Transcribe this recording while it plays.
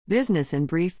Business in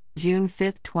Brief, June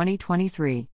 5,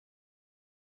 2023.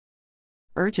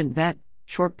 Urgent Vet,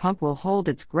 Short Pump will hold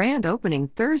its grand opening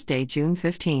Thursday, June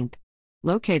 15.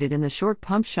 Located in the Short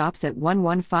Pump Shops at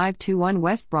 11521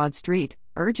 West Broad Street,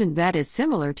 Urgent Vet is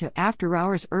similar to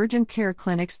after-hours urgent care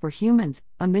clinics for humans,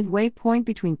 a midway point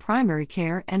between primary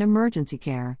care and emergency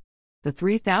care. The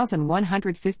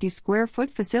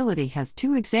 3,150-square-foot facility has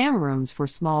 2 exam rooms for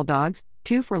small dogs,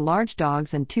 2 for large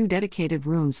dogs and 2 dedicated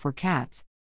rooms for cats.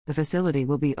 The facility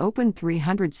will be open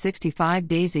 365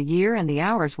 days a year and the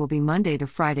hours will be Monday to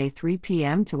Friday 3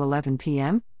 p.m. to 11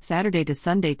 p.m., Saturday to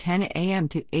Sunday 10 a.m.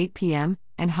 to 8 p.m.,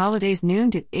 and holidays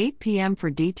noon to 8 p.m. For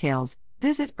details,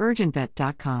 visit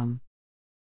urgentvet.com.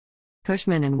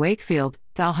 Cushman & Wakefield,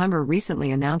 Thalheimer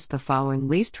recently announced the following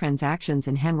lease transactions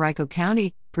in Henrico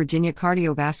County. Virginia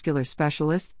Cardiovascular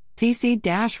Specialists,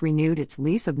 PC- renewed its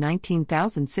lease of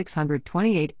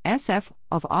 19,628 SF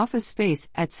of office space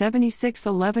at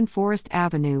 7611 Forest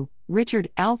Avenue. Richard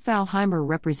L. Thalheimer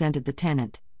represented the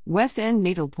tenant. West End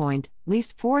Needlepoint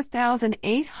leased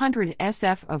 4,800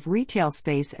 SF of retail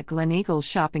space at Glen Eagles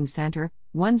Shopping Center,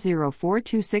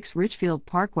 10426 Richfield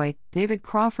Parkway. David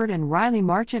Crawford and Riley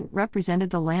Marchant represented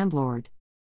the landlord.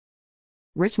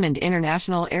 Richmond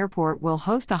International Airport will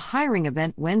host a hiring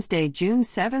event Wednesday, June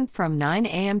 7 from 9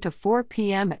 a.m. to 4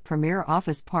 p.m. at Premier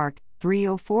Office Park,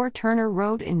 304 Turner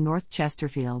Road in North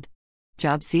Chesterfield.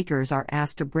 Job seekers are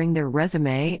asked to bring their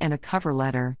resume and a cover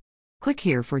letter. Click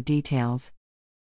here for details.